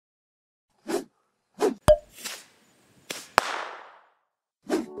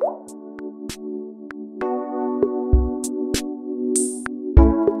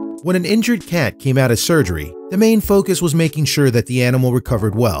When an injured cat came out of surgery, the main focus was making sure that the animal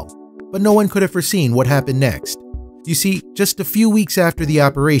recovered well. But no one could have foreseen what happened next. You see, just a few weeks after the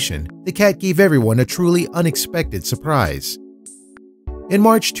operation, the cat gave everyone a truly unexpected surprise. In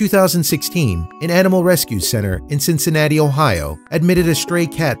March 2016, an animal rescue center in Cincinnati, Ohio, admitted a stray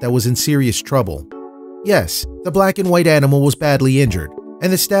cat that was in serious trouble. Yes, the black and white animal was badly injured,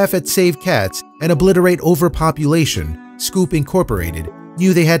 and the staff at Save Cats and Obliterate OverPopulation, Scoop Incorporated,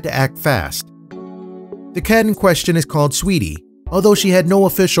 knew they had to act fast. The cat in question is called Sweetie. Although she had no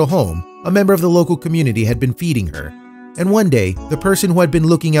official home, a member of the local community had been feeding her. And one day, the person who had been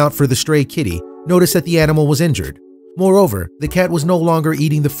looking out for the stray kitty noticed that the animal was injured. Moreover, the cat was no longer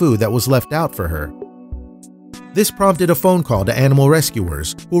eating the food that was left out for her. This prompted a phone call to animal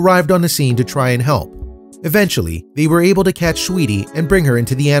rescuers who arrived on the scene to try and help. Eventually, they were able to catch Sweetie and bring her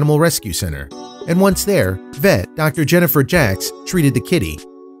into the animal rescue center. And once there, vet Dr. Jennifer Jacks treated the kitty.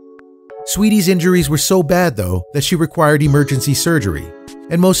 Sweetie's injuries were so bad though that she required emergency surgery,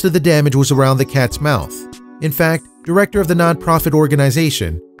 and most of the damage was around the cat's mouth. In fact, director of the nonprofit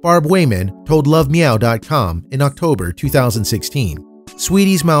organization, Barb Wayman, told LoveMeow.com in October 2016,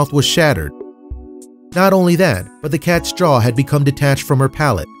 Sweetie's mouth was shattered. Not only that, but the cat's jaw had become detached from her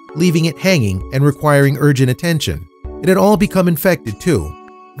palate, leaving it hanging and requiring urgent attention. It had all become infected too.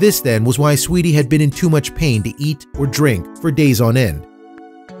 This then was why Sweetie had been in too much pain to eat or drink for days on end.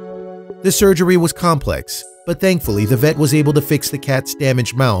 The surgery was complex, but thankfully the vet was able to fix the cat's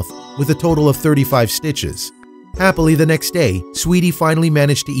damaged mouth with a total of 35 stitches. Happily, the next day, Sweetie finally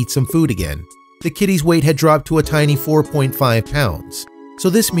managed to eat some food again. The kitty's weight had dropped to a tiny 4.5 pounds, so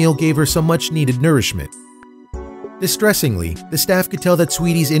this meal gave her some much-needed nourishment. Distressingly, the staff could tell that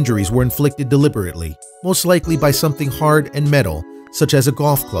Sweetie's injuries were inflicted deliberately, most likely by something hard and metal, such as a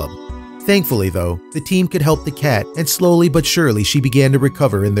golf club. Thankfully though, the team could help the cat, and slowly but surely she began to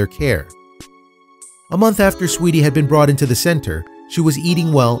recover in their care. A month after Sweetie had been brought into the center, she was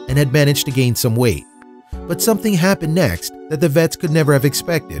eating well and had managed to gain some weight. But something happened next that the vets could never have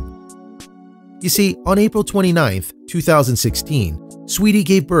expected. You see, on April 29, 2016, Sweetie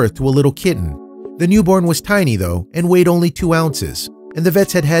gave birth to a little kitten. The newborn was tiny though and weighed only 2 ounces, and the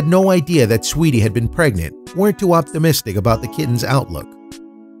vets had no idea that Sweetie had been pregnant, weren't too optimistic about the kitten's outlook.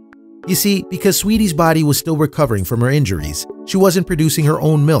 You see, because Sweetie's body was still recovering from her injuries, she wasn't producing her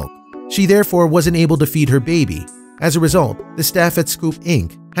own milk. She therefore wasn't able to feed her baby. As a result, the staff at Scoop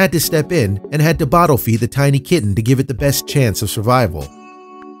Inc. had to step in and had to bottle feed the tiny kitten to give it the best chance of survival.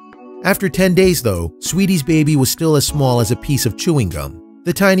 After 10 days though, Sweetie's baby was still as small as a piece of chewing gum.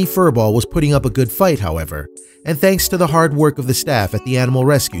 The tiny furball was putting up a good fight, however, and thanks to the hard work of the staff at the Animal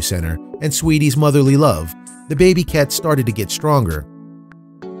Rescue Center and Sweetie's motherly love, the baby cat started to get stronger.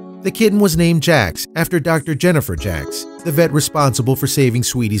 The kitten was named Jax after Dr. Jennifer Jacks, the vet responsible for saving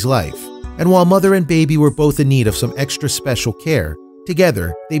Sweetie's life. And while mother and baby were both in need of some extra special care,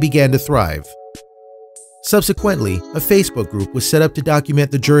 together they began to thrive. Subsequently, a Facebook group was set up to document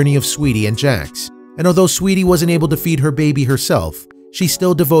the journey of Sweetie and Jax. And although Sweetie wasn't able to feed her baby herself, she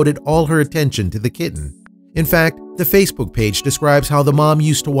still devoted all her attention to the kitten. In fact, the Facebook page describes how the mom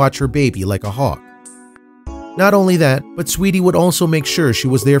used to watch her baby like a hawk. Not only that, but Sweetie would also make sure she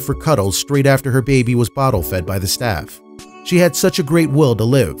was there for cuddles straight after her baby was bottle fed by the staff. She had such a great will to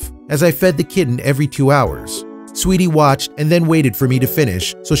live, as I fed the kitten every 2 hours. Sweetie watched and then waited for me to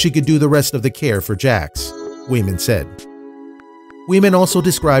finish so she could do the rest of the care for Jax, Wayman said. Wayman also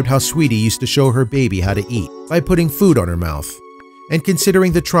described how Sweetie used to show her baby how to eat by putting food on her mouth. And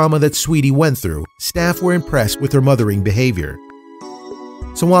considering the trauma that Sweetie went through, staff were impressed with her mothering behavior.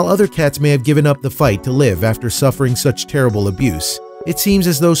 So while other cats may have given up the fight to live after suffering such terrible abuse, it seems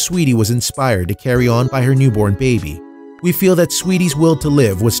as though Sweetie was inspired to carry on by her newborn baby. We feel that Sweetie's will to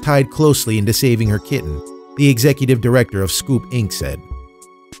live was tied closely into saving her kitten, the executive director of Scoop Inc. said.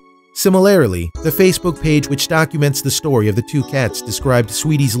 Similarly, the Facebook page which documents the story of the 2 cats described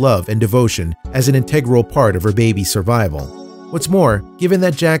Sweetie's love and devotion as an integral part of her baby's survival. What's more, given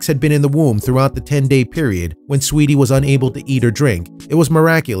that Jax had been in the womb throughout the 10-day period when Sweetie was unable to eat or drink, it was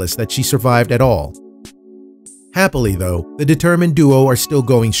miraculous that she survived at all. Happily though, the determined duo are still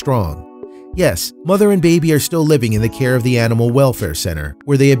going strong. Yes, mother and baby are still living in the care of the Animal Welfare Center,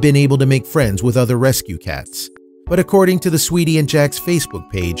 where they have been able to make friends with other rescue cats. But according to the Sweetie and Jax Facebook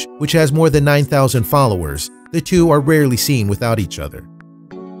page, which has more than 9,000 followers, the two are rarely seen without each other.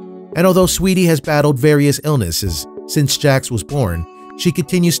 And although Sweetie has battled various illnesses since Jax was born, she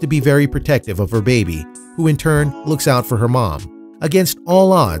continues to be very protective of her baby, who in turn looks out for her mom. Against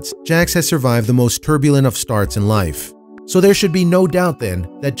all odds, Jax has survived the most turbulent of starts in life. So there should be no doubt then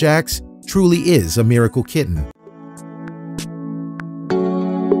that Jax truly is a miracle kitten.